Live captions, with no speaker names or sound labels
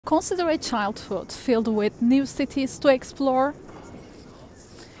Consider a childhood filled with new cities to explore,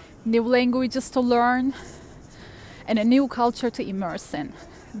 new languages to learn, and a new culture to immerse in.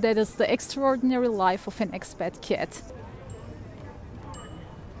 That is the extraordinary life of an expat kid.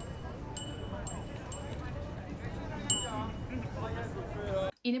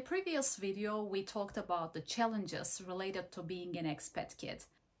 In a previous video, we talked about the challenges related to being an expat kid.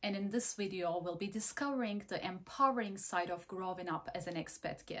 And in this video, we'll be discovering the empowering side of growing up as an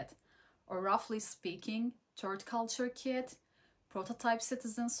expat kid. Or roughly speaking, third culture kid, prototype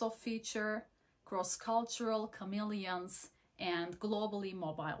citizens of future, cross-cultural chameleons, and globally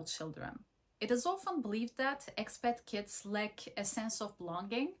mobile children. It is often believed that expat kids lack a sense of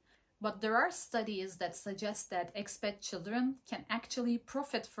belonging, but there are studies that suggest that expat children can actually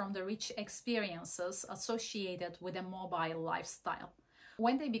profit from the rich experiences associated with a mobile lifestyle.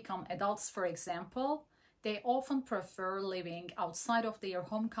 When they become adults, for example, they often prefer living outside of their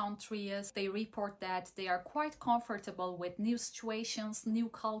home countries. They report that they are quite comfortable with new situations, new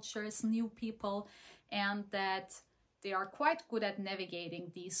cultures, new people, and that they are quite good at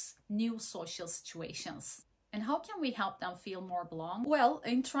navigating these new social situations. And how can we help them feel more belong? Well,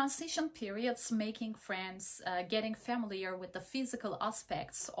 in transition periods, making friends, getting familiar with the physical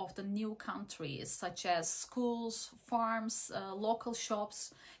aspects of the new countries, such as schools, farms, local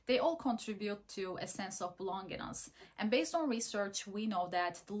shops, they all contribute to a sense of belongingness. And based on research, we know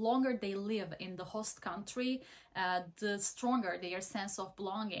that the longer they live in the host country, the stronger their sense of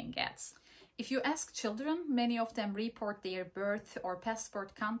belonging gets. If you ask children, many of them report their birth or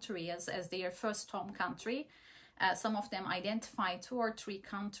passport country as their first home country. Some of them identify 2 or 3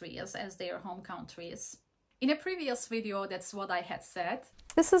 countries as their home countries. In a previous video, that's what I had said.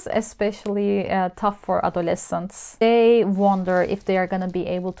 This is especially tough for adolescents. They wonder if they are going to be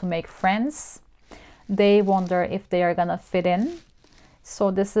able to make friends. They wonder if they are going to fit in.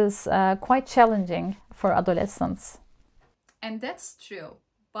 So this is quite challenging for adolescents. And that's true.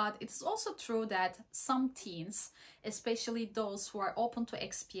 But it's also true that some teens, especially those who are open to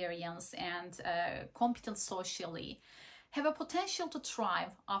experience and competent socially, have a potential to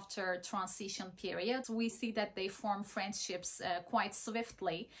thrive after transition periods. We see that they form friendships quite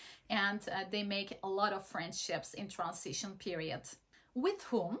swiftly, and they make a lot of friendships in transition period. With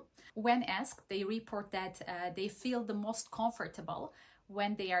whom, when asked, they report that they feel the most comfortable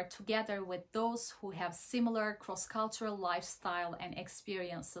when they are together with those who have similar cross-cultural lifestyle and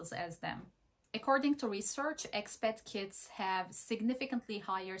experiences as them. According to research, expat kids have significantly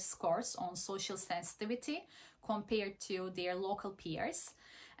higher scores on social sensitivity compared to their local peers.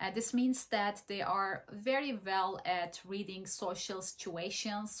 This means that they are very well at reading social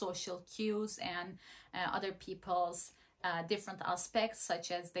situations, social cues, and other people's different aspects,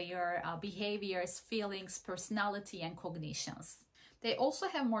 such as their behaviors, feelings, personality, and cognitions. They also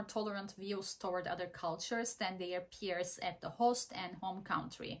have more tolerant views toward other cultures than their peers at the host and home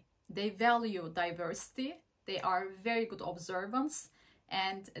country. They value diversity, they are very good observants,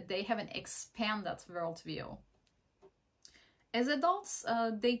 and they have an expanded worldview. As adults,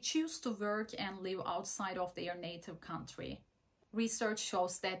 they choose to work and live outside of their native country. Research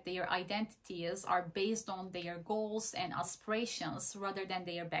shows that their identities are based on their goals and aspirations rather than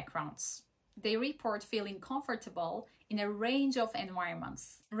their backgrounds. They report feeling comfortable in a range of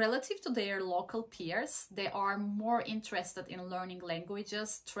environments. Relative to their local peers, they are more interested in learning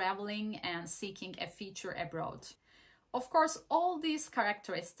languages, traveling, and seeking a future abroad. Of course, all these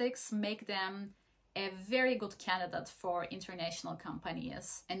characteristics make them a very good candidate for international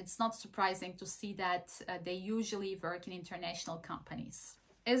companies. And it's not surprising to see that they usually work in international companies.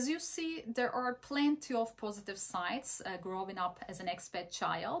 As you see, there are plenty of positive sides growing up as an expat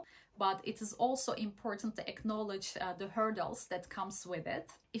child, but it is also important to acknowledge the hurdles that comes with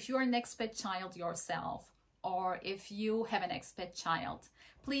it. If you're an expat child yourself, or if you have an expat child,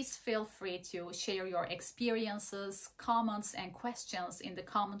 please feel free to share your experiences, comments, and questions in the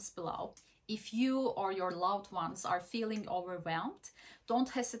comments below. If you or your loved ones are feeling overwhelmed, don't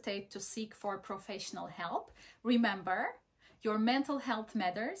hesitate to seek for professional help. Remember, your mental health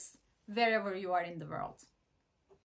matters wherever you are in the world.